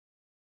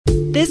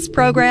This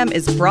program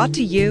is brought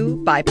to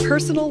you by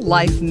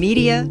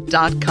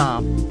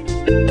PersonalLifeMedia.com.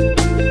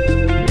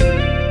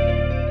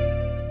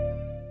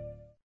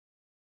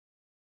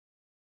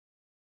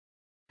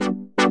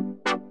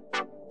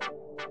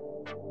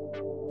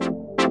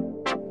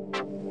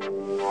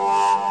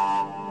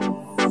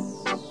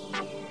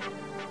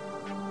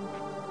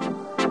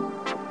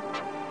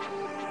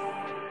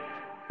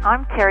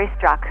 I'm Terry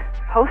Struck,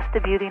 host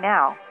of Beauty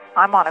Now.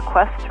 I'm on a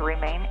quest to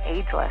remain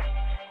ageless.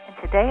 And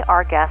today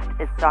our guest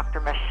is Dr.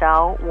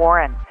 Michelle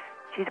Warren.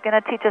 She's going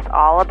to teach us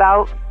all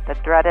about the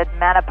dreaded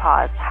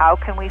menopause. How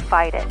can we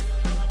fight it?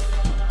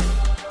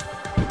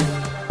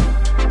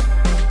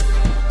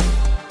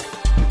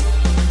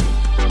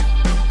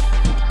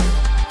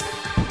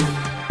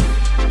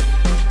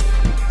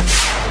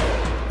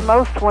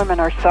 Most women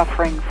are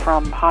suffering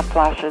from hot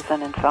flashes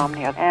and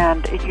insomnia,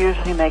 and it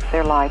usually makes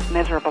their life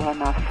miserable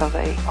enough so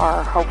they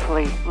are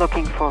hopefully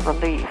looking for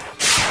relief.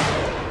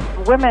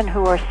 Women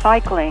who are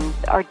cycling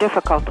are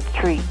difficult to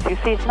treat. You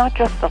see, it's not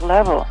just the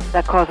level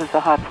that causes the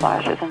hot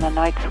flashes and the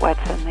night sweats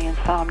and the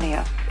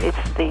insomnia.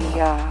 It's the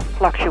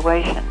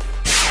fluctuations.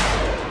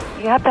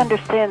 You have to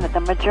understand that the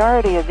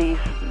majority of these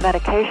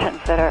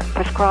medications that are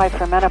prescribed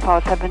for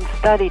menopause have been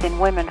studied in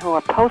women who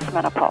are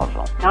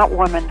postmenopausal, not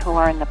women who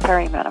are in the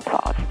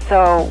perimenopause.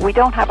 So we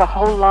don't have a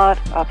whole lot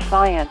of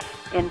science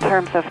in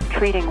terms of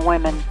treating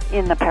women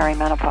in the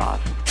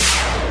perimenopause.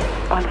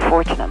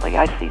 Unfortunately,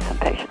 I see some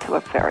patients who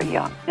are very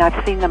young. And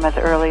I've seen them as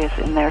early as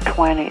in their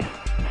 20s.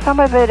 Some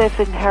of it is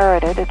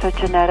inherited. It's a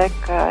genetic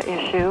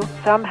issue.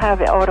 Some have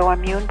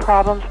autoimmune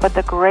problems, but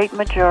the great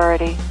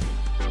majority,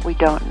 we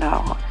don't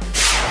know.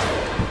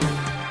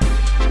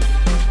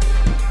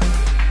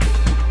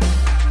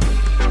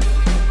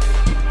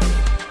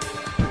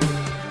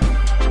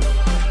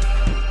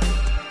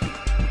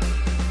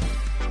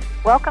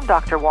 Welcome,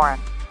 Dr. Warren.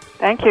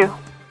 Thank you.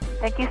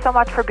 Thank you so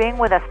much for being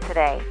with us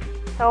today.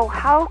 So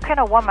how can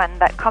a woman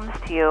that comes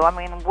to you,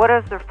 what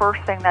is the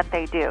first thing that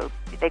they do?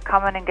 Do they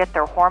come in and get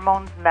their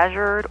hormones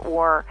measured,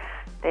 or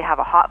they have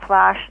a hot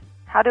flash?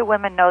 How do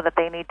women know that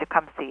they need to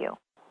come see you?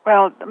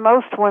 Well,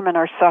 most women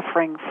are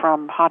suffering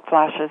from hot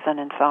flashes and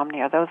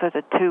insomnia. Those are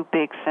the two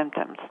big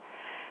symptoms.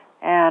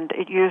 And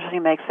it usually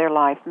makes their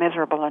life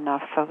miserable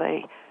enough so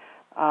they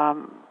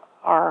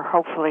are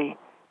hopefully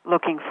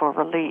looking for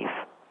relief.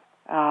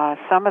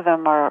 Some of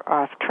them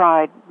have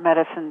tried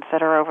medicines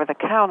that are over the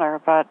counter,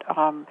 but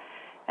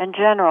in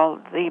general,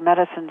 the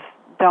medicines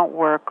don't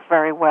work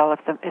very well if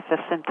the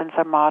symptoms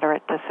are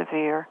moderate to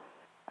severe.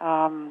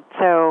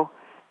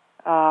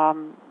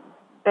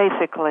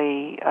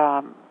 Basically,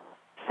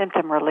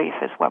 symptom relief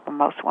is what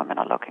most women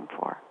are looking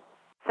for.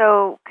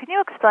 So can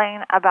you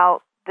explain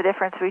about the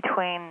difference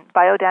between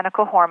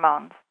bioidentical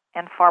hormones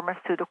and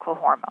pharmaceutical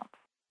hormones?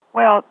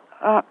 Well,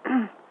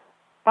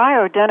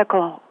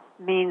 bioidentical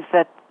means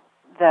that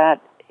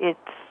it's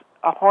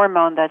a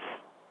hormone that's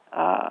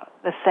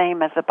the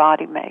same as the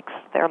body makes.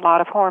 There are a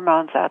lot of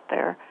hormones out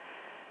there.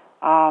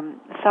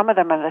 Some of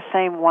them are the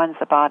same ones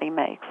the body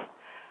makes.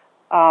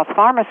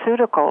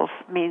 Pharmaceuticals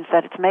means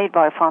that it's made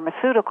by a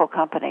pharmaceutical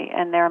company,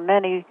 and there are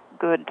many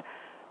good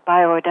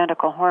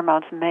bioidentical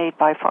hormones made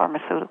by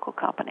pharmaceutical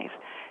companies.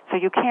 So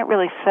you can't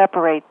really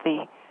separate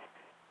the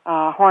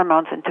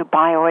hormones into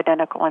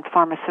bioidentical and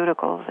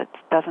pharmaceuticals. It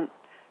doesn't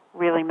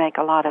really make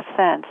a lot of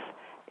sense.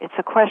 It's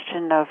a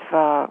question of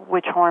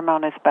which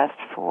hormone is best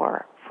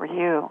for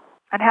you.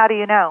 And how do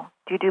you know?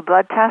 Do you do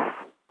blood tests?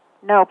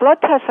 No, blood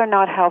tests are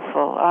not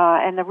helpful.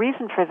 And the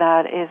reason for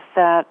that is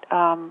that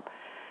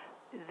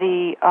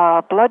the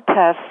blood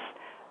tests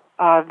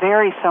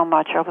vary so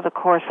much over the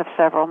course of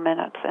several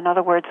minutes. In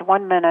other words,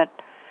 1 minute,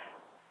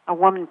 a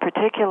woman,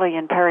 particularly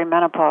in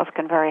perimenopause,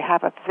 can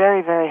have a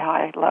very, very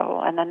high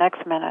level, and the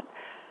next minute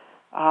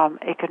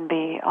it can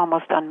be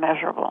almost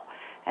unmeasurable.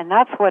 And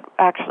that's what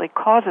actually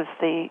causes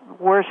the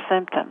worst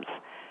symptoms,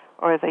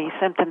 or the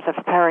symptoms of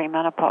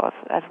perimenopause,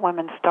 as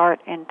women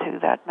start into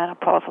that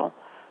menopausal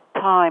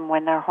time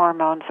when their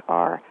hormones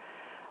are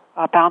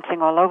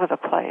bouncing all over the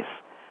place.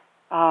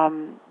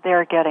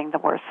 They're getting the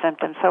worst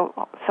symptoms. So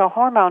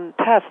hormone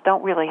tests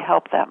don't really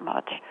help that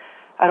much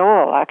at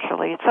all,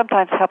 actually. It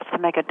sometimes helps to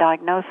make a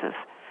diagnosis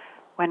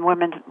when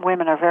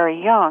women are very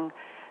young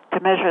to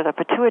measure the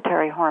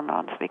pituitary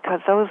hormones,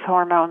 because those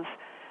hormones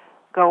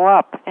go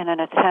up in an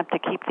attempt to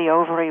keep the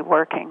ovary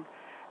working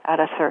at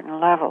a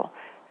certain level,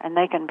 and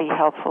they can be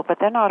helpful, but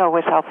they're not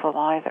always helpful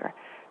either.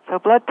 So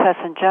blood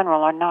tests in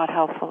general are not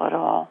helpful at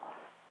all.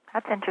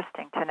 That's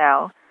interesting to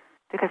know,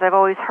 because I've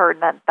always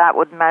heard that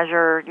would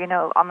measure,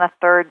 on the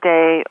third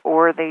day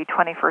or the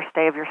 21st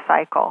day of your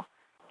cycle.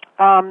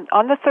 On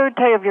the third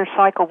day of your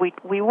cycle,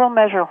 we will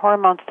measure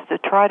hormones to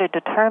try to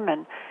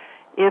determine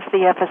if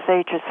the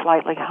FSH is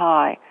slightly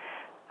high.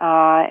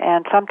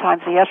 And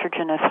sometimes the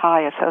estrogen is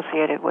high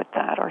associated with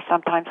that, or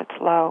sometimes it's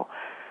low.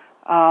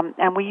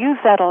 And we use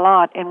that a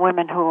lot in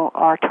women who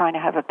are trying to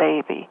have a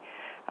baby,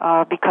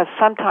 because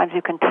sometimes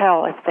you can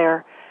tell if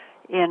they're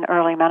in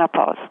early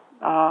menopause,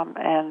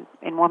 and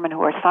in women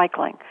who are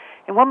cycling.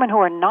 In women who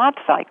are not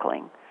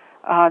cycling,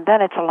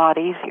 then it's a lot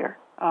easier.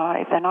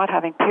 If they're not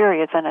having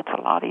periods, then it's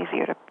a lot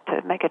easier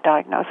to make a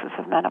diagnosis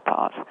of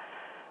menopause.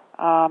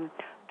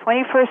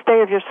 21st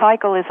day of your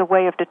cycle is a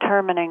way of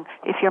determining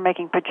if you're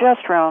making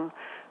progesterone,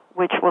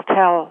 which will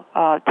tell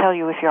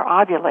you if you're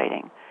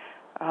ovulating,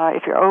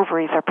 if your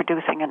ovaries are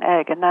producing an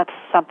egg, and that's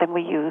something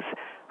we use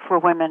for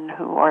women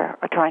who are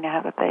trying to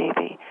have a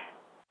baby.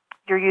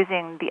 You're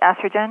using the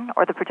estrogen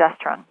or the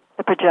progesterone?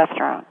 The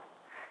progesterone.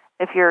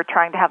 If you're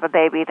trying to have a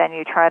baby, then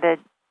you try to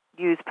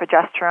use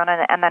progesterone,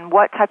 and then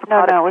what type of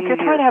product No, do if you you're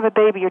use? trying to have a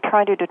baby, you're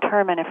trying to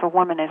determine if a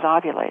woman is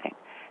ovulating,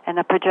 and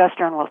the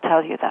progesterone will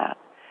tell you that.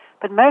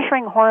 But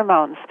measuring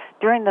hormones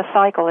during the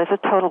cycle is a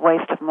total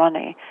waste of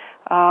money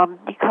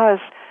because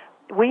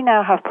we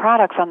now have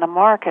products on the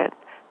market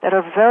that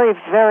are very,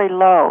 very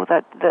low,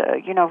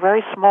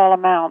 very small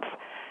amounts,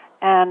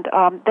 and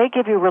they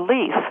give you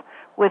relief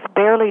with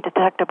barely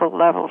detectable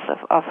levels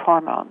of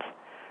hormones.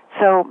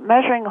 So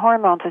measuring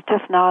hormones is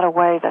just not a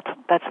way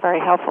that's very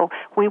helpful.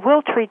 We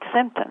will treat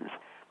symptoms,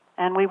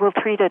 and we will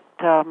treat it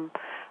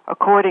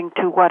according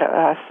to what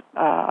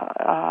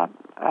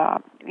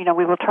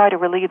we will try to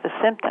relieve the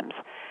symptoms,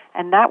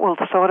 and that will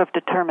sort of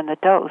determine the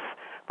dose.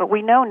 But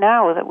we know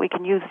now that we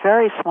can use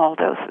very small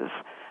doses,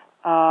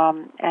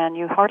 and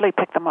you hardly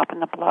pick them up in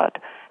the blood,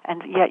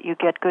 and yet you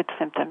get good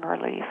symptom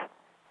relief.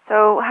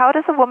 So how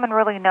does a woman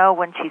really know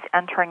when she's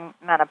entering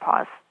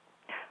menopause?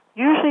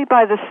 Usually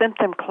by the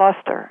symptom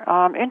cluster.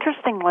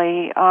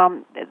 Interestingly,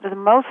 the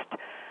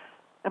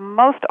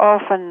most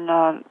often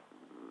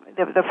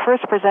the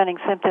first presenting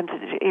symptoms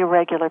is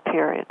irregular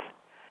periods.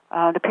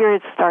 The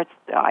periods start,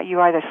 you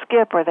either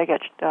skip or they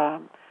get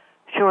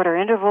shorter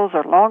intervals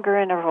or longer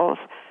intervals.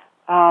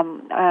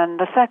 And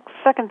the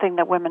second thing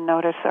that women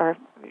notice are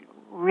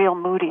real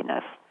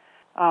moodiness.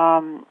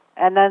 And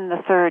then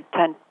the third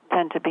tend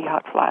to be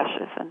hot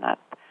flashes, and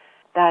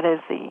that is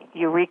the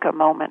eureka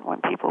moment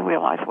when people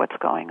realize what's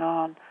going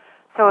on.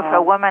 So if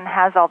a woman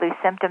has all these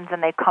symptoms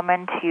and they come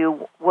into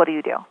you, what do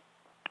you do?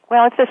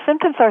 Well, if the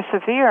symptoms are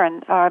severe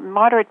and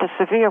moderate to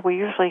severe, we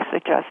usually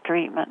suggest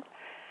treatment.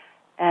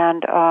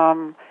 And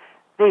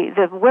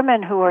the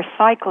women who are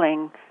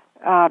cycling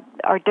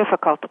are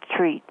difficult to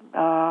treat,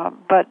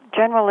 but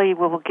generally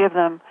we will give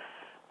them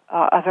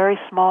a very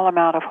small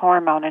amount of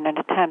hormone in an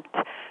attempt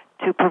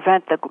to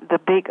prevent the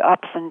big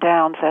ups and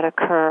downs that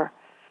occur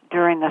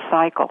during the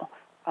cycle,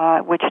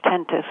 which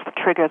tend to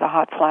trigger the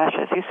hot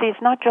flashes. You see,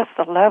 it's not just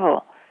the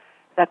level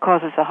that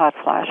causes the hot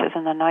flashes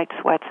and the night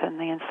sweats and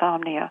the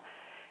insomnia.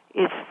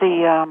 It's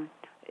the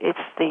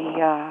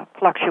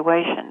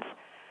fluctuations.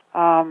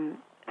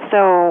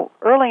 So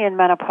early in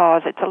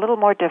menopause, it's a little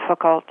more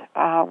difficult.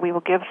 We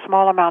will give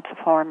small amounts of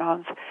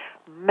hormones.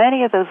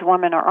 Many of those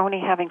women are only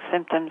having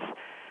symptoms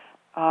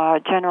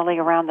generally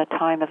around the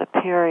time of the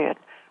period,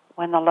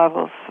 when the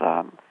levels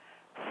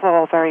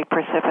fall very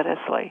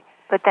precipitously.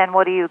 But then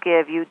what do you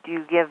give? Do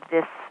you give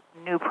this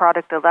new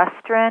product,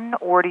 Elestrin,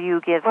 or do you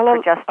give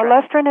progesterone?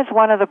 Elestrin is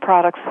one of the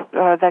products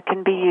that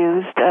can be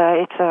used.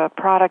 It's a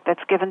product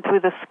that's given through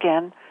the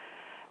skin,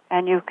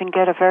 and you can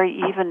get a very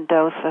even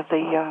dose of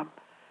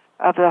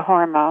the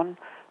hormone,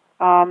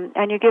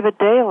 and you give it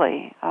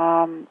daily.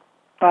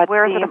 But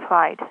where is it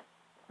applied?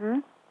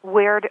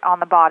 Where on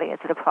the body is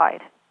it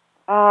applied?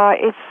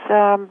 It's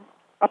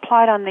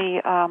applied on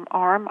the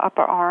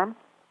upper arm.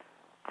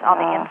 On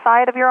the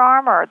inside of your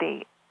arm or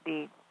the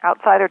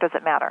outside, or does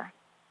it matter?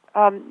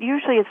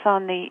 Usually it's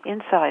on the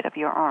inside of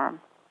your arm.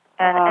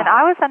 And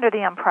I was under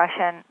the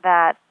impression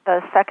that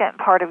the second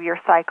part of your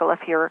cycle, if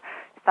you're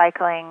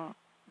cycling,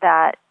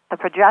 that the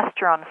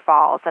progesterone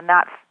falls, and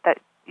that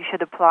you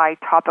should apply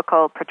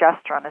topical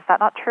progesterone. Is that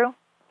not true?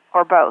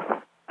 Or both?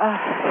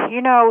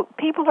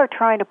 People are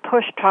trying to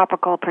push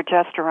topical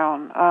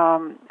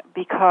progesterone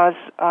because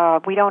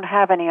we don't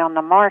have any on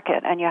the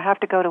market, and you have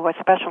to go to a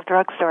special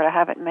drugstore to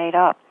have it made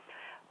up.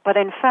 But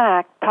in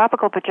fact,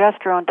 topical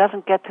progesterone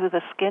doesn't get through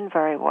the skin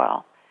very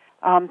well.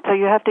 So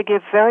you have to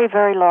give very,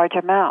 very large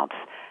amounts.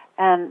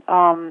 And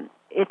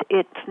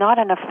it's not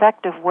an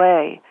effective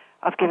way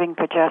of giving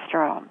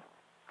progesterone.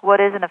 What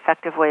is an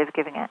effective way of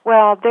giving it?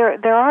 Well,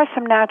 there are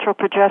some natural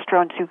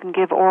progesterones you can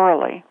give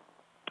orally,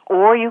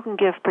 or you can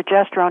give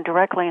progesterone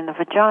directly in the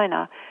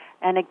vagina,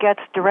 and it gets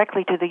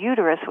directly to the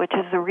uterus, which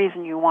is the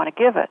reason you want to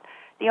give it.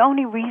 The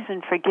only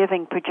reason for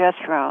giving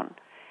progesterone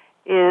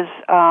is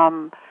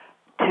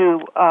to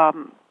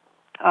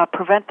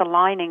prevent the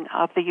lining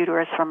of the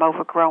uterus from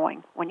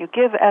overgrowing. When you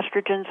give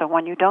estrogens or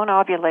when you don't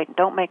ovulate and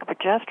don't make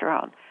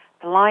progesterone,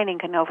 the lining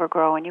can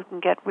overgrow and you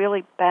can get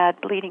really bad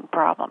bleeding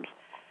problems.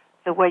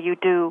 The way you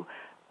do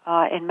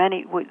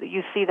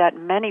you see that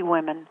in many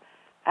women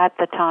at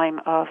the time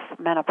of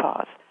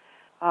menopause.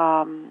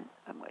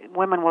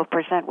 Women will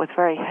present with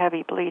very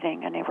heavy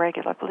bleeding and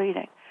irregular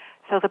bleeding.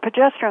 So the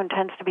progesterone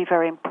tends to be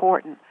very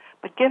important,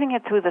 but giving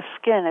it through the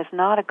skin is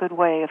not a good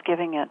way of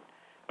giving it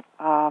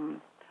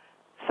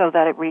so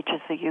that it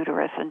reaches the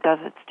uterus and does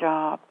its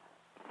job.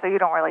 So you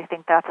don't really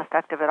think that's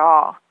effective at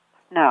all?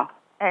 No.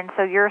 And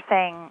so you're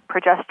saying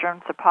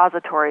progesterone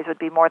suppositories would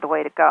be more the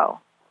way to go?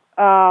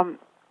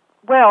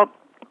 Well,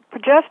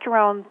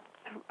 progesterone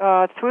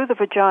through the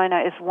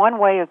vagina is one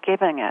way of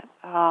giving it.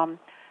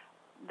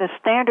 The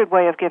standard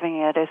way of giving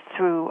it is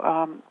through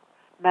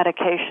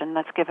medication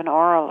that's given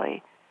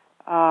orally.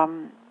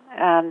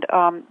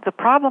 The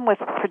problem with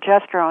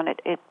progesterone,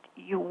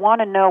 you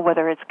want to know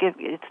whether it's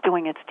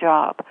doing its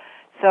job.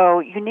 So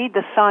you need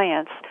the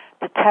science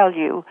to tell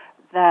you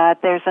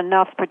that there's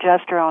enough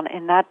progesterone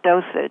in that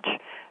dosage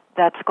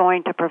that's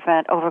going to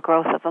prevent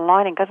overgrowth of the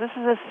lining, because this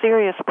is a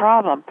serious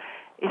problem.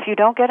 If you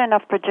don't get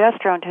enough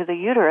progesterone to the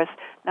uterus,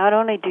 not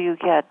only do you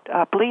get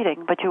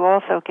bleeding, but you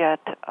also get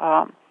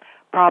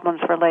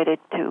problems related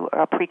to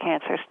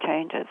precancerous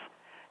changes.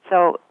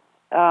 So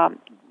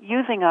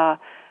using a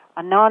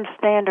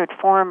non-standard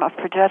form of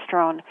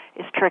progesterone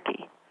is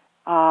tricky,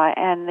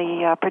 and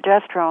the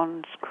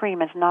progesterone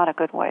cream is not a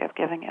good way of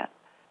giving it.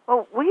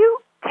 Well, will you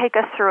take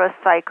us through a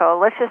cycle?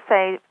 Let's just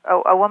say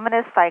a woman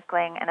is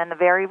cycling, and in the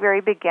very,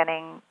 very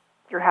beginning,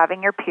 you're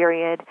having your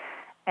period,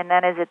 and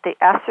then is it the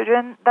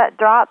estrogen that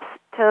drops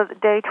to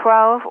day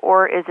 12,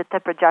 or is it the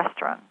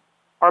progesterone,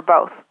 or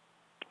both?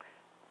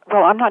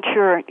 Well, I'm not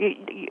sure.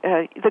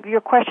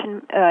 Your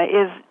question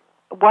is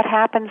what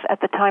happens at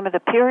the time of the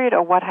period,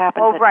 or what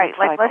happens at right. the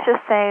cycle? Like, let's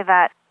just say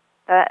that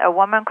a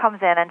woman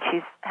comes in and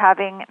she's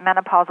having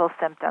menopausal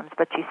symptoms,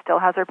 but she still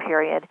has her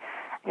period,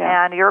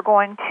 and you're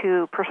going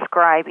to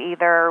prescribe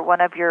either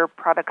one of your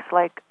products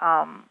like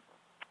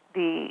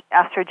the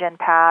estrogen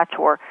patch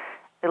or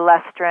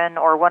Elestrin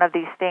or one of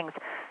these things.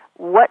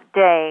 What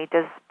day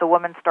does the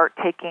woman start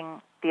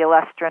taking the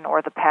Elestrin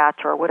or the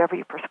patch or whatever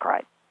you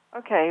prescribe?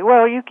 Okay,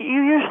 well, you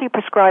usually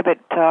prescribe it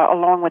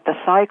along with the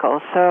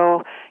cycle.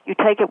 So you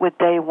take it with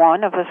day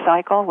 1 of the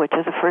cycle, which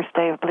is the first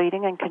day of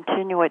bleeding, and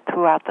continue it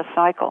throughout the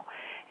cycle.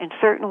 In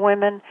certain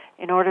women,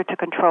 in order to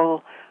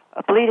control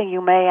bleeding,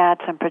 you may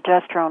add some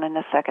progesterone in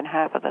the second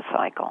half of the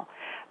cycle.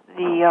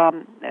 The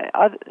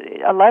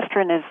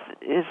Elestrin is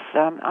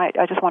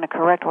I just want to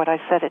correct what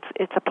I said.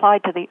 It's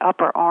applied to the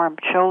upper arm,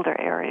 shoulder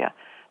area,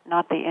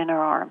 not the inner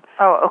arm.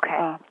 Oh,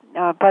 okay.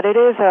 But it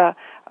is a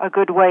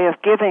good way of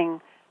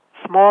giving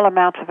small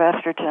amounts of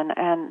estrogen,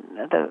 and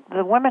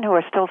the women who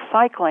are still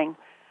cycling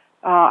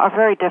are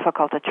very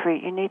difficult to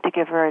treat. You need to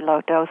give very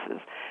low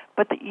doses.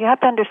 But you have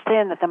to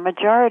understand that the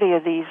majority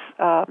of these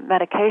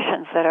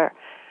medications that are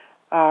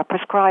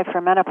prescribed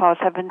for menopause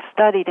have been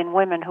studied in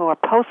women who are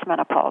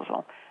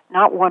postmenopausal,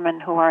 not women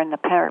who are in the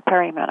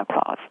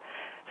perimenopause.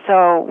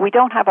 So we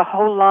don't have a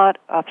whole lot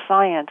of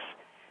science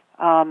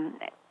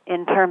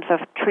in terms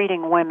of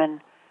treating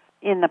women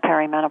in the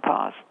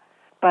perimenopause.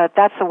 But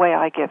that's the way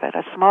I give it,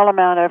 a small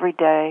amount every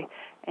day.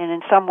 And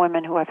in some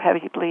women who have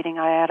heavy bleeding,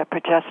 I add a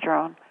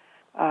progesterone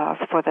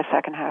for the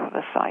second half of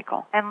the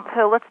cycle. And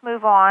so let's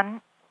move on.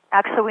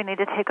 Actually, we need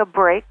to take a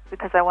break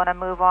because I want to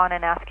move on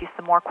and ask you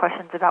some more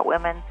questions about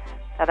women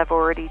that have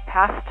already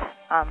passed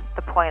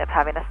the point of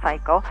having a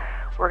cycle.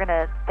 We're going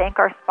to thank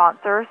our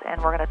sponsors,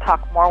 and we're going to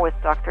talk more with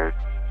Dr.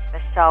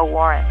 Michelle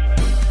Warren.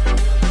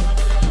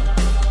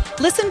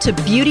 Listen to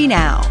Beauty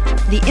Now,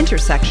 the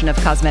intersection of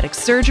cosmetic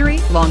surgery,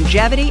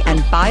 longevity, and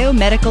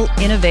biomedical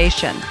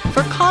innovation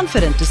for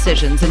confident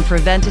decisions in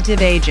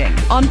preventative aging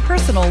on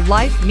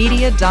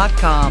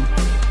PersonalLifeMedia.com.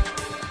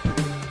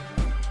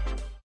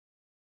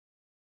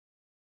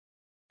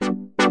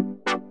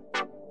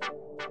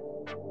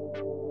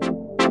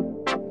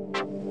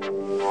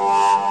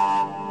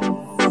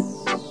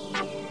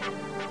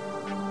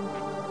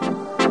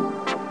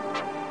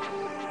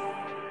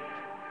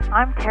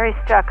 I'm Terry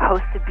Struck,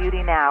 host of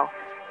Beauty Now,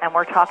 and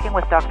we're talking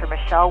with Dr.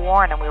 Michelle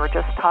Warren, and we were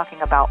just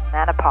talking about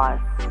menopause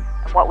and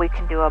what we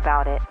can do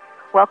about it.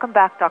 Welcome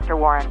back, Dr.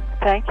 Warren.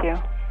 Thank you.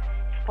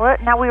 Well,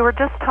 now, we were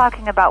just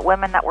talking about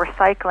women that were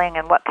cycling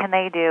and what can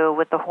they do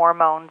with the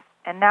hormones,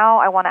 and now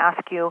I want to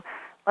ask you,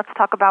 let's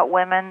talk about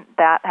women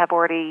that have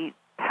already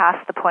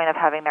passed the point of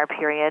having their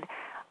period.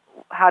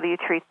 How do you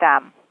treat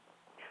them?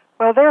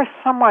 Well, they're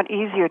somewhat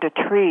easier to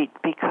treat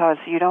because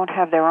you don't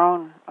have their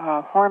own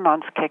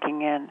hormones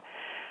kicking in.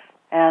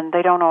 And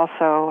they don't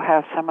also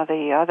have some of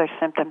the other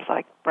symptoms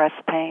like breast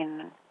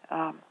pain,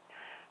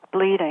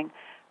 bleeding.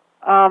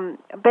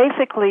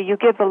 Basically, you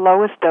give the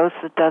lowest dose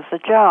that does the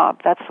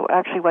job. That's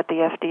actually what the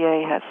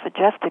FDA has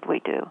suggested we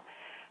do.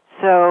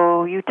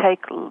 So you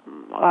take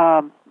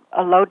a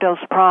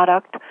low-dose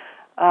product,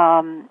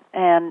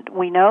 and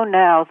we know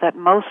now that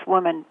most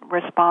women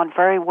respond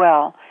very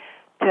well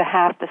to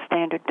half the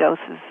standard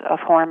doses of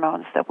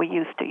hormones that we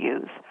used to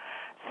use.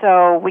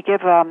 So we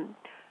give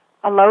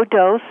a low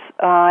dose.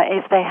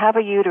 If they have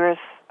a uterus,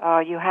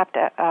 you have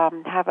to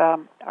have a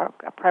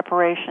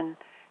preparation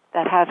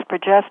that has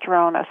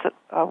progesterone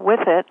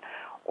with it,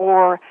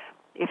 or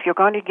if you're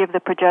going to give the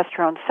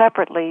progesterone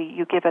separately,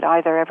 you give it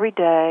either every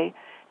day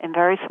in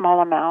very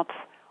small amounts,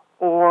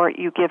 or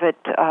you give it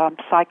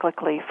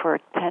cyclically for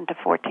 10 to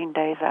 14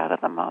 days out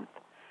of the month.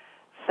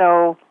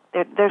 So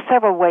there's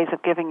several ways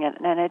of giving it,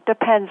 and it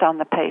depends on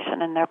the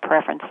patient and their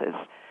preferences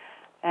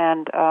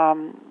and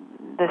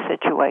the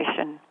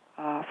situation.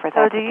 For that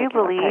so do you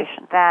believe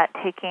patient. that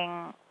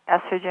taking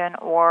estrogen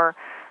or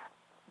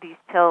these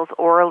pills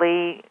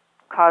orally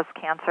cause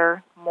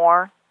cancer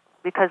more?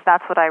 because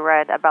that's what I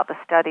read about the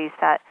studies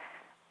that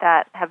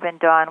have been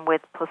done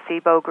with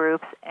placebo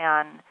groups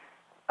and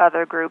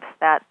other groups,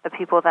 that the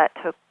people that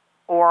took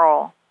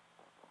oral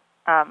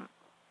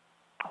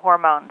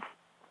hormones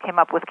came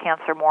up with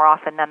cancer more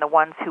often than the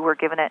ones who were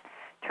given it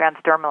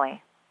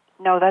transdermally.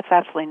 No, that's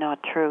absolutely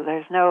not true.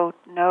 There's no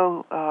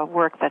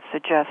work that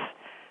suggests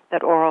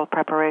that oral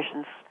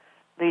preparations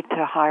lead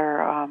to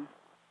higher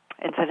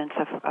incidence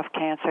of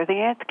cancer.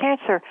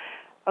 Cancer.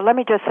 Let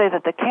me just say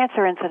that the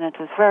cancer incidence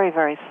is very,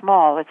 very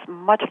small. It's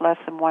much less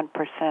than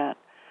 1%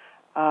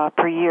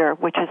 per year,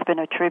 which has been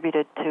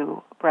attributed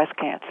to breast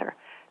cancer.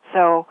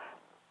 So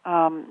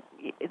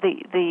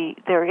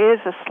there is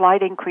a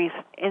slight increased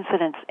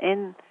incidence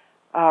in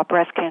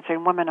breast cancer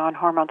in women on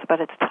hormones,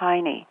 but it's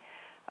tiny.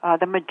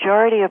 The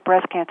majority of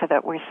breast cancer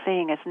that we're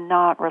seeing is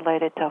not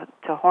related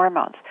to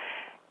hormones.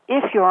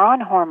 If you're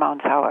on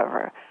hormones,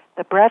 however,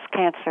 the breast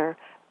cancer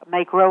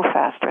may grow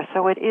faster.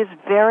 So it is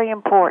very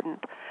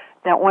important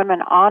that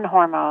women on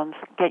hormones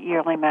get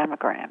yearly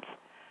mammograms.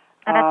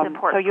 And that's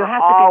important. So you for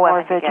have all to be more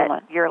women to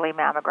vigilant. Get yearly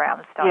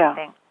mammograms, don't you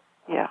think?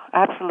 Yeah,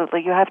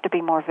 absolutely. You have to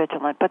be more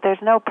vigilant. But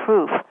there's no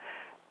proof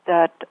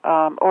that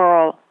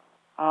oral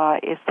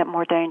is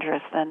more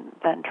dangerous than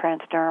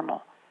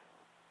transdermal.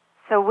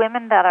 So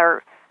women that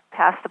are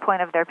past the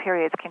point of their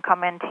periods can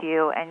come into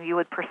you and you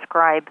would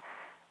prescribe.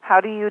 How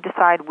do you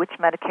decide which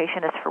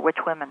medication is for which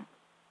women?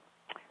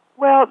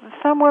 Well,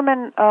 some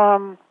women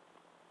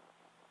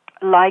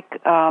like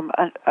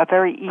a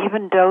very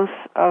even dose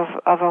of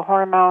a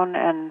hormone,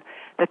 and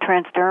the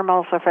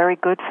transdermals are very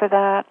good for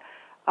that.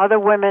 Other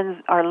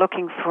women are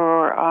looking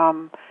for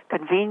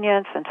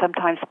convenience, and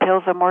sometimes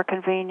pills are more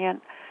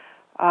convenient.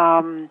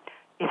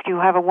 If you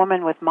have a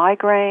woman with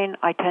migraine,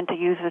 I tend to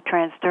use the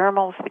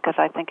transdermals because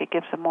I think it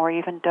gives a more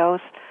even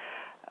dose.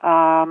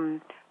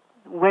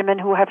 Women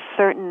who have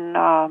certain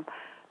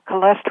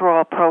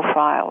cholesterol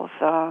profiles,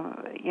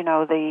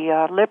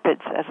 the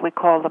lipids, as we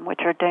call them,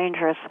 which are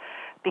dangerous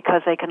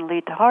because they can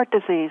lead to heart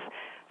disease.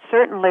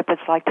 Certain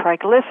lipids, like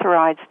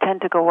triglycerides,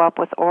 tend to go up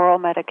with oral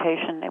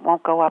medication. It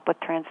won't go up with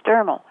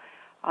transdermal.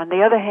 On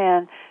the other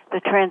hand, the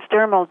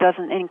transdermal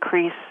doesn't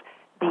increase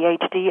the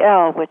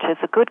HDL, which is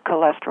a good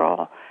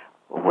cholesterol,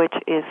 which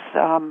is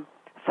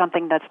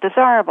something that's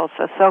desirable.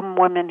 So some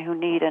women who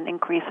need an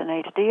increase in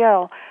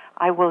HDL,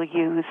 I will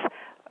use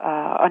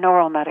an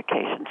oral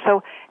medication.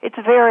 So it's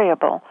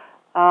variable,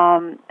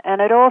 and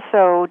it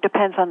also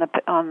depends on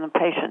the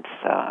patient's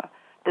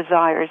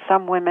desires.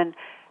 Some women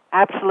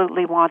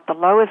absolutely want the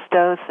lowest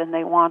dose, and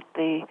they want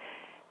the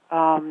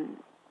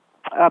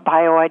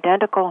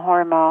bioidentical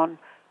hormone,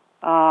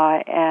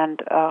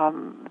 and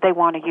they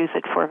want to use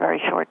it for a very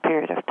short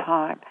period of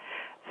time.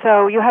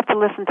 So you have to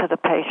listen to the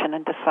patient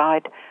and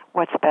decide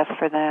what's best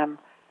for them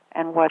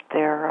and what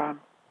their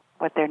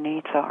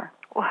needs are.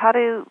 Well, how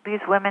do these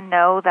women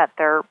know that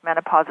their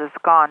menopause is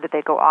gone? Do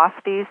they go off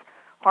these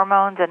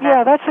hormones?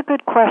 Yeah, that's a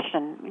good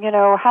question.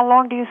 How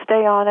long do you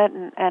stay on it,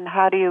 and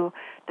how do you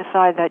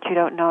decide that you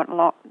don't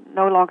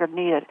no longer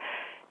need it?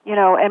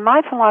 And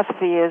my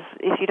philosophy is,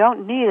 if you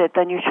don't need it,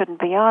 then you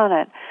shouldn't be on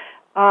it.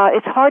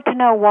 It's hard to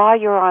know why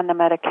you're on the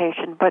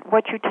medication, but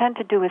what you tend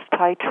to do is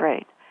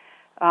titrate.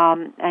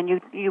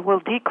 And you will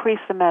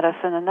decrease the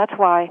medicine, and that's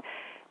why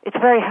it's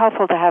very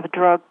helpful to have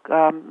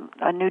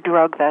a new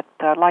drug that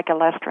like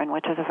Elestrin,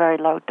 which is a very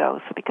low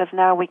dose, because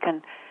now we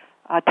can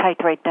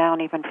titrate down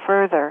even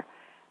further,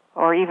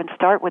 or even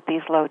start with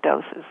these low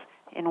doses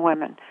in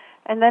women.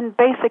 And then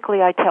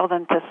basically I tell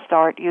them to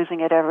start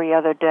using it every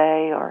other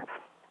day or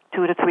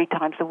 2 to 3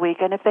 times a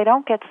week. And if they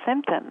don't get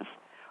symptoms,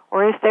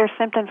 or if their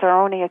symptoms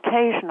are only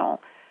occasional,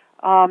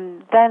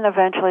 then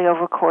eventually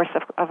over a course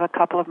of a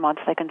couple of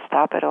months they can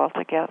stop it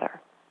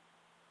altogether.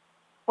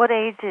 What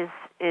age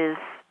is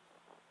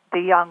the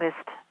youngest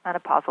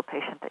menopausal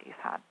patient that you've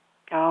had?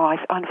 Oh,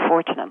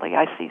 unfortunately,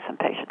 I see some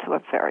patients who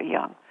are very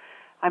young.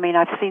 I mean,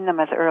 I've seen them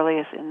as early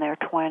as in their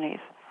 20s.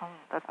 Oh,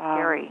 that's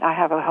scary. I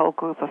have a whole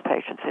group of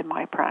patients in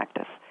my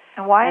practice.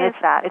 And why is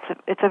that?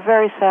 It's a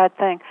very sad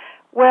thing.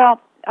 Well,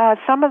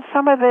 some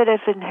of it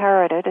is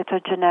inherited. It's a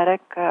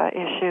genetic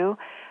issue.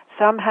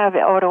 Some have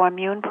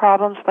autoimmune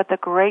problems, but the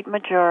great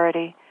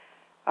majority,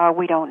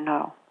 we don't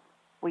know.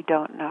 We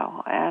don't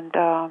know, and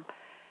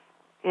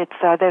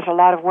there's a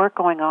lot of work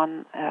going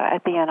on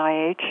at the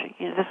NIH.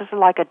 This is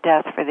like a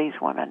death for these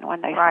women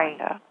when they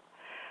find out.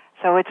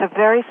 So it's a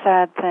very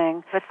sad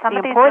thing. But some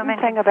of these women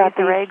can freeze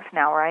their eggs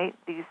now, right?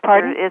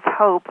 Pardon? There is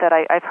hope that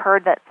I've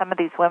heard that some of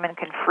these women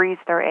can freeze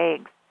their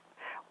eggs.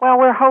 Well,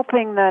 we're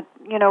hoping that,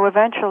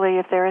 eventually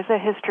if there is a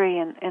history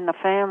in the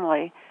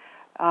family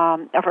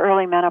of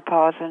early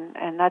menopause,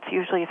 and that's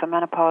usually if a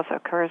menopause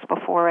occurs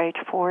before age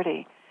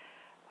 40,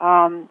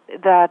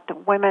 that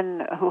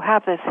women who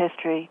have this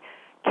history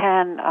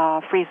can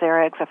freeze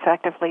their eggs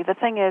effectively. The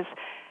thing is,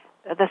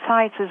 the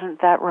science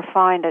isn't that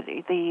refined.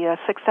 The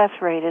success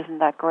rate isn't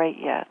that great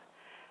yet.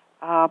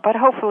 But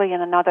hopefully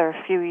in another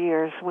few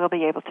years we'll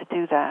be able to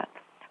do that.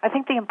 I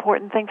think the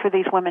important thing for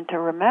these women to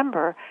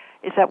remember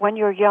is that when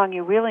you're young,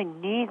 you really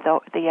need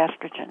the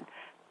estrogen.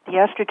 The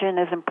estrogen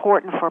is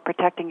important for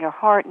protecting your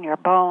heart and your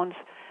bones.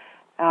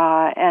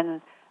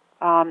 and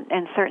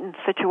in certain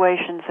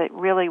situations it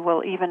really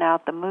will even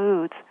out the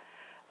moods.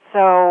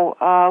 So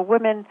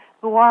women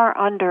who are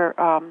under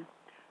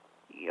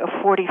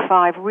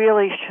 45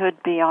 really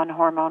should be on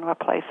hormone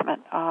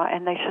replacement,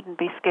 and they shouldn't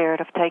be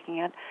scared of taking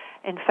it.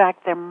 In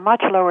fact, they're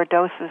much lower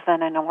doses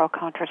than in oral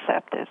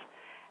contraceptives,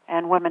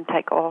 and women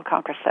take oral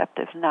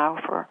contraceptives now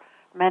for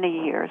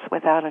many years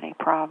without any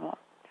problem.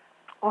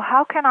 Well,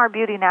 how can our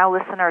Beauty Now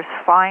listeners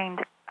find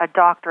a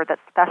doctor that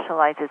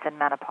specializes in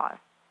menopause?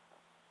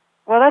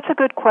 Well, that's a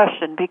good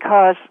question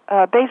because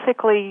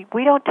basically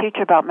we don't teach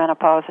about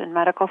menopause in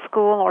medical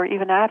school or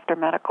even after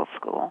medical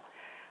school.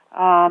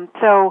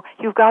 So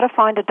you've got to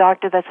find a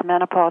doctor that's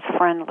menopause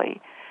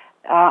friendly.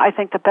 I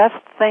think the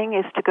best thing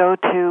is to go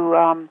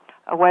to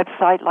a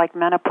website like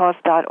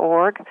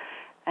menopause.org,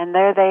 and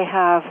there they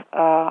have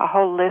a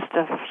whole list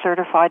of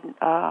certified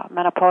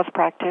menopause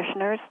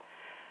practitioners.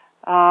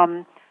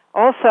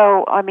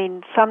 Also, I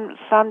mean,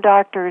 some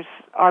doctors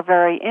are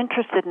very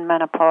interested in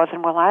menopause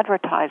and will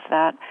advertise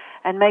that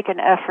and make an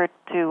effort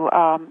to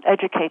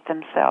educate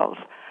themselves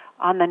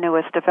on the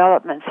newest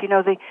developments. You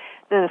know,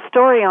 the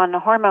story on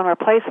hormone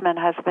replacement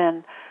has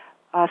been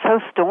so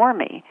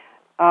stormy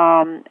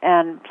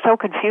and so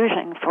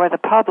confusing for the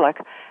public.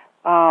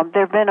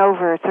 There have been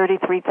over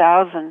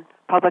 33,000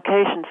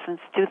 publications since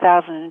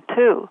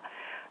 2002.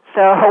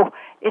 So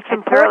it's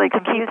important to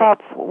keep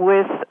up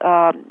with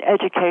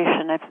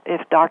education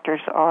if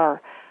doctors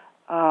are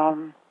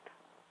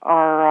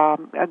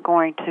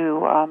going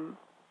to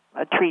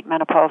treat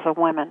menopausal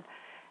women.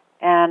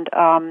 And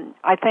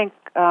I think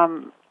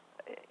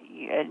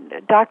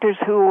doctors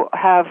who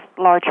have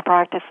large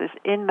practices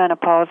in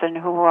menopause and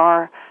who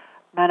are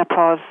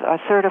menopause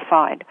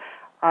certified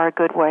are a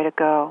good way to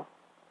go.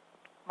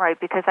 Right,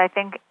 because I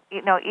think,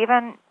 you know,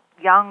 even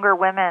younger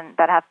women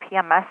that have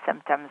PMS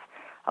symptoms,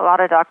 a lot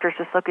of doctors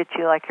just look at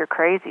you like you're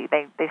crazy.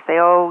 They say,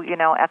 oh, you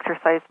know,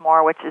 exercise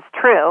more, which is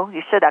true.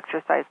 You should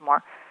exercise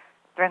more,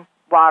 drink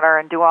water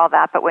and do all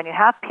that. But when you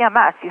have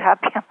PMS, you have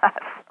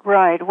PMS.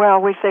 Right.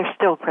 Well, there's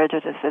still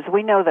prejudices.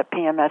 We know that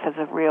PMS is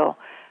a real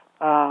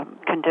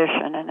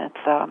condition, and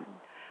it's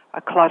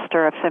a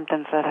cluster of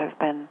symptoms that have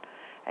been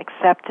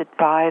accepted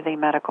by the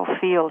medical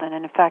field, and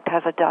in fact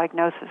has a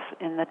diagnosis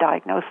in the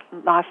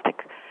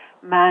diagnostic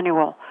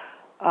manual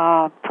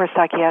for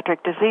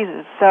psychiatric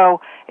diseases.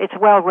 So it's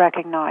well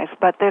recognized,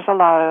 but there's a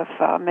lot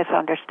of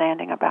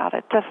misunderstanding about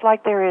it, just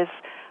like there is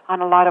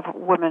on a lot of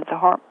women's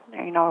health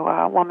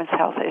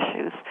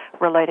issues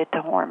related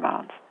to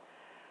hormones.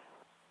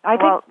 I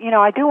think,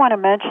 I do want to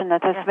mention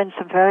that there's been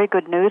some very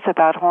good news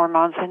about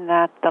hormones in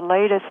that the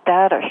latest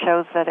data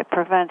shows that it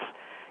prevents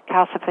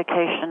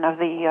calcification of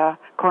the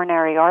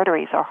coronary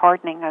arteries or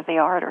hardening of the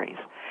arteries.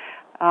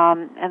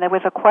 And there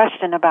was a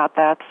question about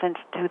that since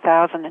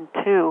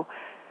 2002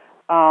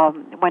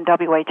 when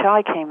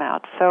WHI came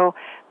out. So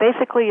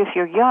basically, if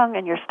you're young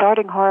and you're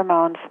starting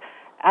hormones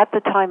at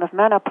the time of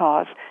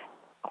menopause,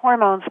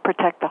 hormones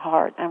protect the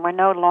heart, and we're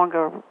no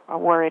longer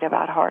worried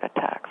about heart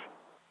attacks.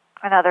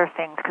 And other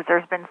things, because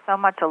there's been so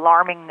much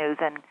alarming news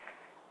and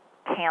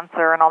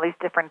cancer and all these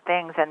different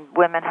things, and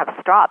women have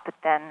stopped, but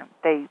then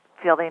they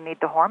feel they need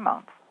the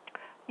hormones.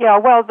 Yeah,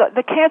 well,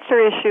 the cancer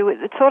issue,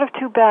 it's sort of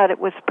too bad it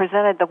was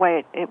presented the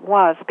way it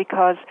was,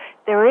 because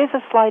there is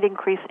a slight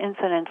increased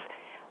incidence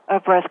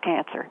of breast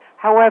cancer.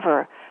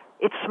 However,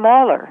 it's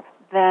smaller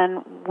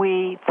than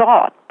we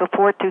thought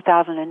before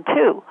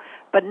 2002.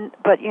 But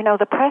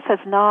the press has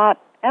not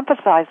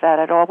emphasized that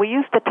at all. We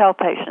used to tell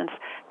patients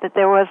that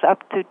there was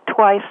up to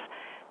twice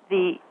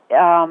the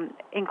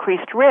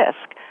increased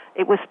risk.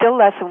 It was still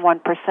less than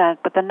 1%,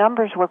 but the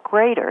numbers were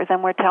greater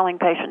than we're telling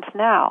patients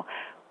now.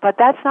 But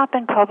that's not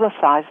been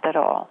publicized at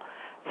all.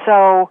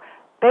 So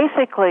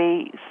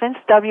basically, since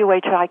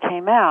WHI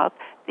came out,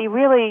 the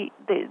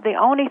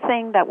only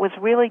thing that was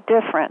really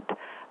different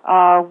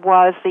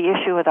was the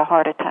issue of the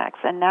heart attacks.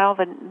 And now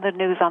the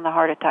news on the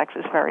heart attacks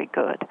is very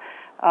good.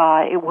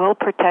 It will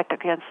protect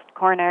against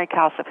coronary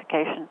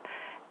calcification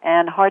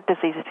and heart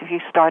disease if you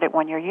start it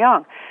when you're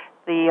young.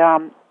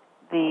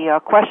 The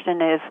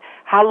question is,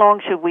 how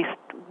long should we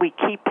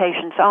keep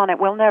patients on it?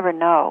 We'll never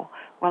know.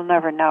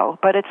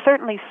 But it's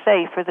certainly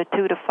safe for the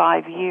 2 to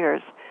 5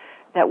 years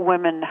that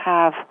women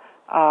have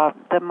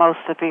the most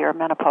severe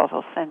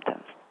menopausal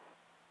symptoms.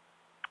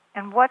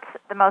 And what's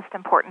the most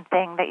important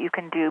thing that you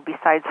can do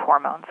besides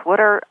hormones? What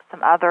are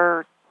some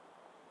other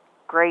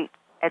great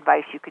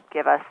advice you could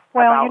give us?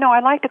 Well, I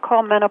like to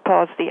call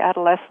menopause the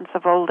adolescence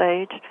of old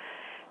age.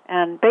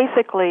 And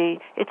basically,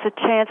 it's a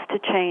chance to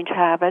change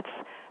habits,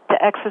 to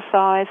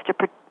exercise,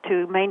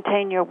 to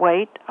maintain your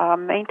weight.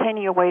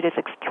 Maintaining your weight is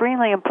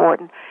extremely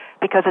important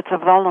because it's a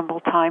vulnerable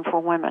time for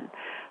women.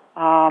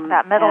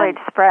 That middle-age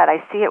spread,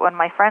 I see it when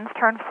my friends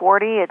turn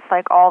 40, it's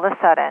like all of a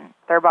sudden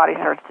their body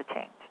starts to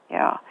change.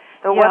 Yeah.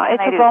 So what can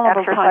it's they a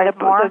vulnerable time.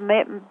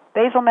 The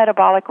basal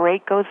metabolic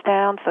rate goes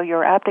down, so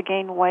you're apt to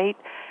gain weight.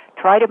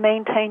 Try to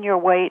maintain your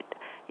weight.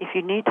 If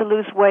you need to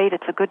lose weight,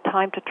 it's a good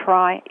time to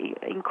try.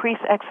 Increase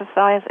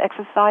exercise.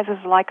 Exercise is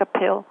like a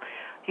pill.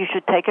 You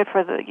should take it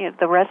for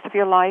the rest of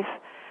your life.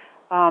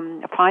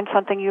 Find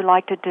something you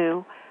like to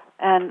do.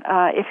 And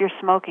if you're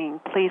smoking,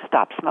 please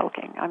stop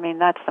smoking. I mean,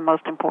 that's the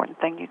most important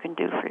thing you can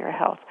do for your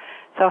health.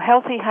 So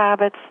healthy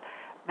habits,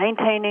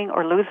 maintaining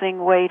or losing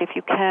weight if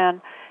you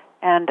can,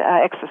 and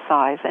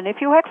exercise. And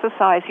if you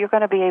exercise, you're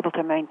going to be able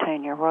to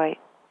maintain your weight.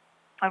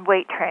 And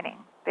weight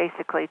training,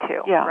 basically,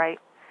 too, yeah. right?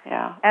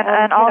 Yeah.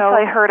 And also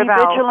I heard be about...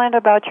 Be vigilant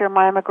about your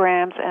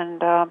mammograms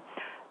and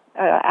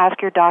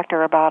ask your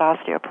doctor about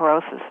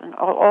osteoporosis and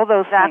all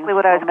those things. Exactly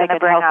what I was going to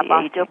bring up,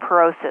 aging.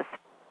 osteoporosis.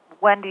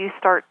 When do you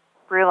start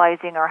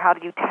realizing, or how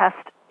do you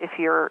test if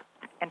you're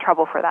in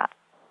trouble for that?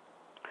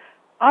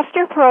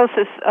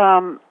 Osteoporosis,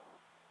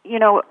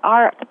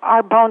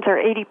 our bones are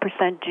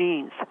 80%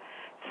 genes.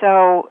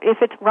 So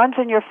if it runs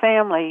in your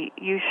family,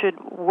 you should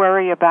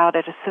worry about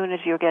it as soon as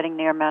you're getting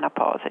near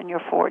menopause in your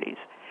 40s.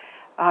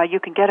 You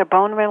can get a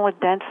bone mineral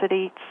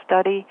density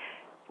study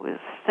with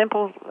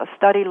simple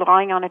study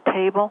lying on a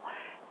table.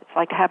 It's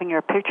like having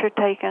your picture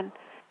taken,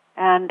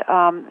 and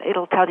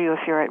it'll tell you if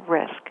you're at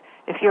risk.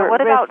 If you're what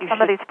at risk, about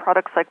some of these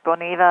products like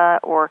Boniva,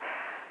 or,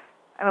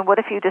 I mean, what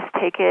if you just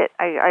take it?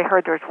 I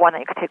heard there's one that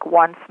you could take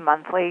once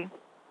monthly.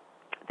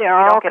 There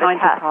are all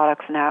kinds of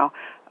products now.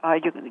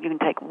 You can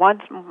take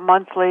once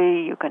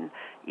monthly. You can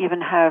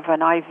even have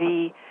an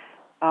IV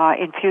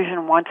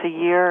infusion once a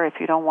year if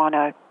you don't want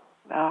to.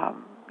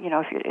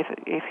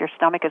 If your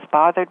stomach is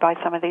bothered by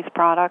some of these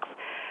products,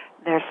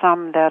 there's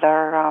some that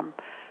are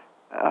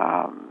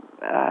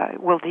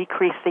will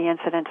decrease the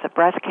incidence of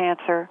breast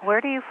cancer.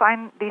 Where do you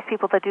find these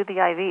people that do the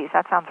IVs?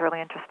 That sounds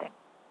really interesting.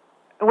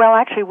 Well,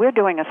 actually, we're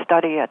doing a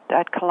study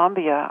at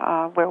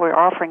Columbia where we're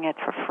offering it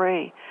for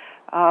free,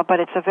 but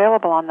it's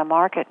available on the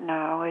market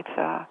now. It's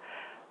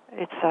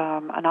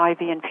an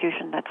IV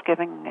infusion that's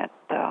giving it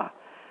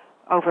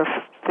over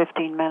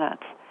 15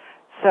 minutes.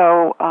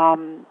 So,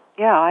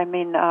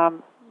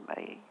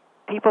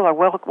 people are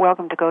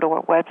welcome to go to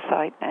our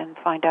website and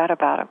find out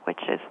about it, which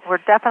is... We're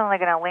definitely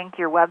going to link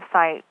your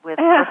website with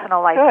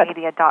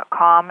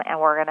personallifemedia.com, and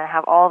we're going to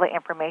have all the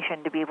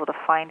information to be able to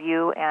find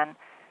you, and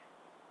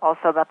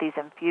also about these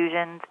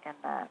infusions and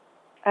the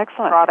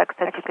products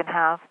that you can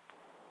have.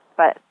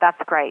 But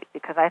that's great,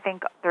 because I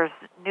think there's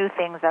new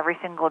things every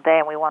single day,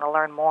 and we want to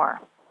learn more.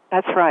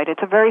 That's right.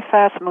 It's a very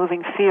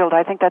fast-moving field.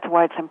 I think that's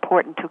why it's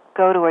important to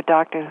go to a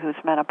doctor who's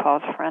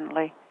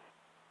menopause-friendly.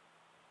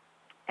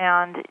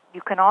 And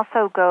you can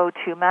also go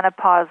to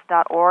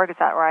menopause.org, is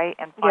that right,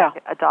 and find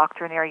a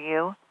doctor near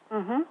you?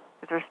 Mm-hmm.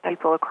 There's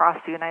people across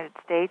the United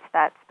States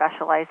that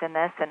specialize in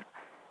this.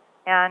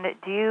 And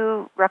do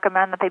you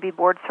recommend that they be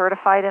board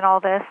certified in all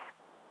this?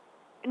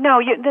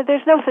 No,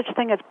 there's no such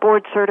thing as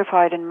board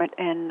certified in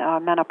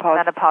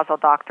menopause.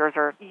 Menopausal doctors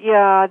are...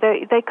 Yeah,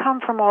 they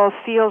come from all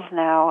fields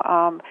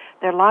now.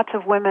 There are lots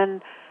of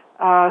women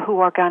who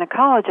are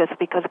gynecologists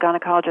because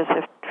gynecologists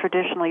have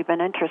traditionally been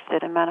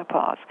interested in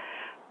menopause.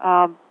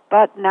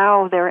 But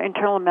now there are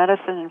internal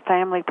medicine and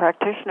family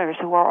practitioners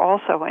who are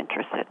also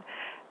interested.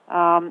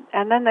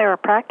 And then there are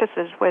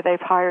practices where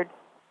they've hired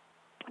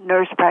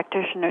nurse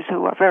practitioners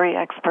who are very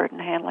expert in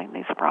handling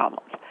these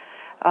problems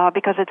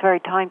because it's very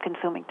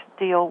time-consuming to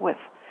deal with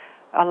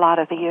a lot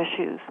of the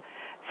issues.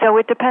 So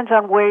it depends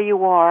on where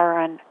you are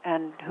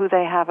and who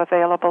they have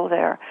available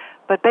there.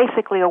 But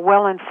basically a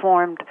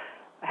well-informed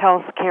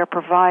health care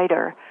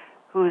provider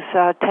who's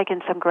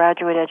taken some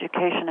graduate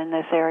education in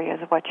this area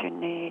is what you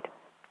need.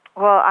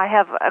 Well, I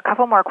have a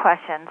couple more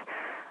questions.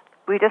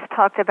 We just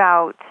talked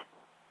about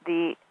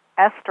the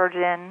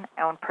estrogen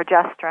and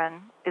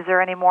progesterone. Is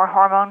there any more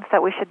hormones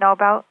that we should know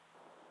about?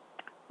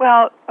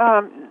 Well,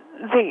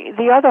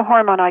 the other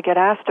hormone I get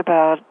asked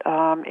about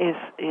is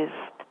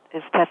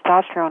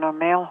testosterone, or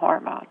male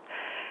hormone.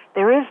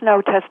 There is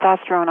no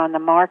testosterone on the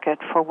market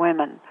for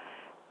women,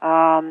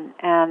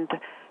 and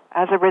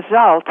as a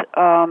result,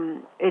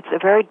 it's a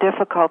very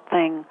difficult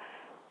thing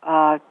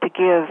to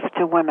give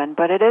to women,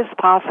 but it is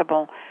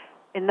possible.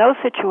 In those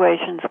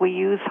situations, we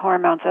use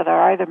hormones that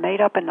are either made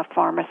up in the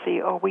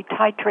pharmacy or we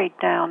titrate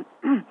down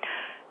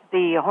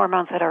the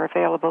hormones that are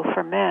available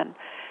for men.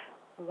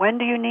 When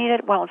do you need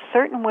it? Well,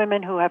 certain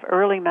women who have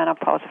early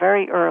menopause,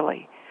 very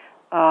early,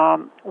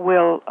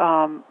 will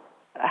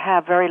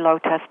have very low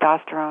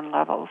testosterone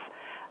levels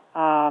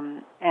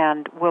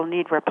and will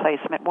need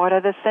replacement. What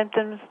are the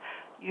symptoms?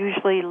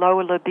 Usually low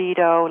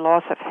libido,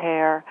 loss of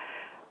hair.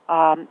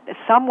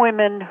 Some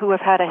women who have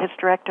had a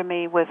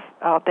hysterectomy with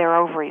their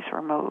ovaries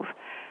removed,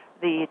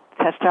 the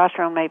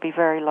testosterone may be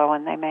very low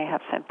and they may have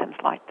symptoms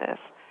like this.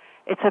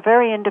 It's a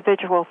very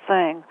individual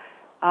thing,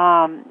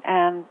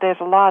 and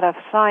there's a lot of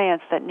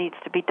science that needs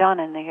to be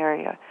done in the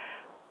area.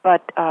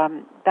 But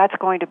that's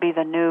going to be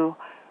the new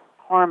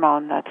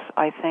hormone that's,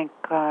 I think,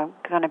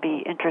 going to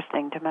be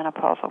interesting to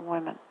menopausal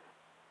women.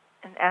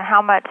 And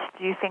how much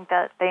do you think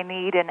that they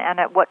need, and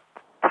at what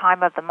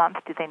time of the month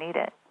do they need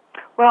it?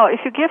 Well, if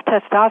you give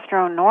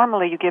testosterone,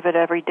 normally you give it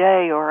every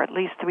day or at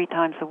least 3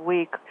 times a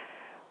week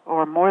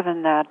or more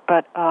than that.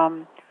 But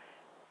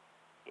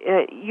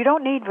you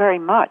don't need very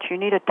much. You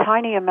need a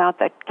tiny amount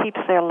that keeps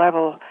their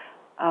level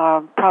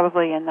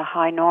probably in the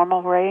high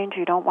normal range.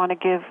 You don't want to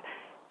give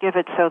give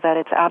it so that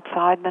it's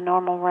outside the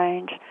normal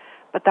range.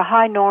 But the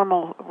high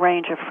normal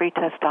range of free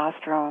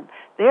testosterone,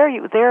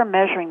 there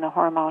measuring the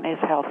hormone is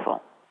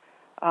helpful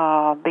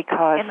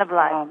because in the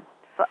blood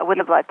with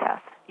the blood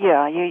test.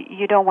 Yeah,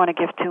 you don't want to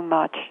give too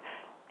much,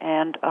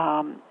 and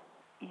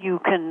you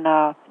can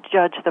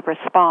judge the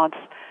response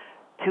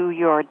to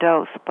your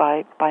dose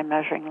by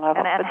measuring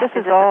levels. And but this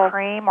is is all a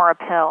cream or a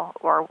pill,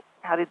 or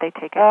how did they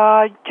take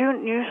it?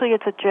 Usually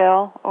it's a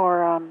gel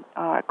or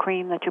a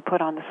cream that you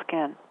put on the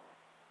skin.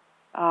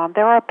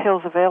 There are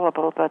pills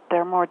available, but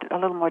they're a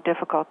little more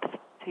difficult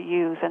to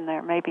use, and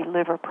there may be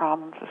liver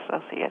problems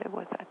associated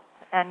with it.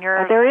 And you're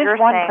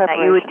one saying that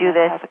you would do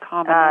this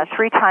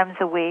 3 times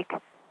a week?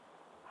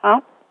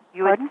 Huh?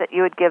 You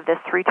would give this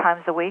 3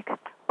 times a week?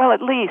 Well,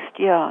 at least,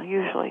 yeah,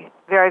 usually.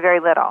 Very, very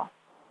little.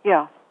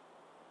 Yeah.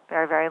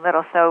 Very, very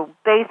little. So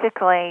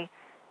basically,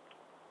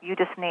 you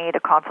just need a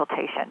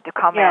consultation to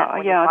come in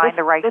when you find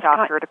the right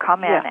doctor to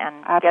come in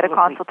and get a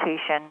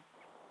consultation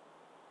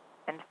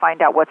and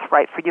find out what's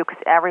right for you,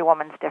 because every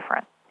woman's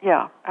different.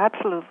 Yeah,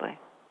 absolutely.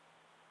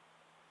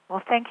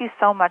 Well, thank you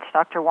so much,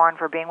 Dr. Warren,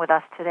 for being with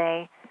us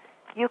today.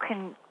 You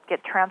can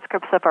get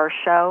transcripts of our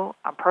show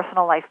on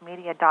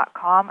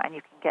personallifemedia.com, and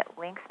you can get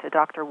links to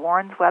Dr.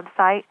 Warren's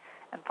website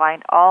and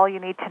find all you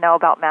need to know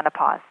about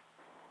menopause.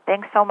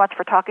 Thanks so much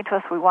for talking to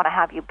us. We want to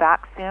have you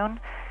back soon.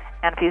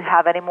 And if you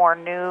have any more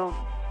new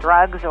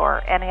drugs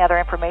or any other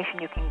information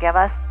you can give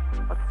us,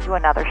 let's do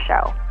another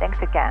show. Thanks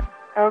again.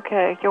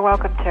 Okay. You're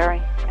welcome,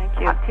 Terry. Thank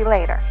you. Talk to you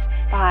later.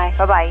 Bye.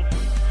 Bye-bye.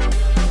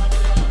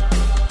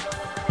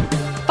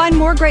 Find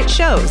more great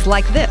shows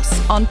like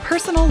this on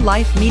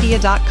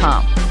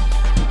personallifemedia.com.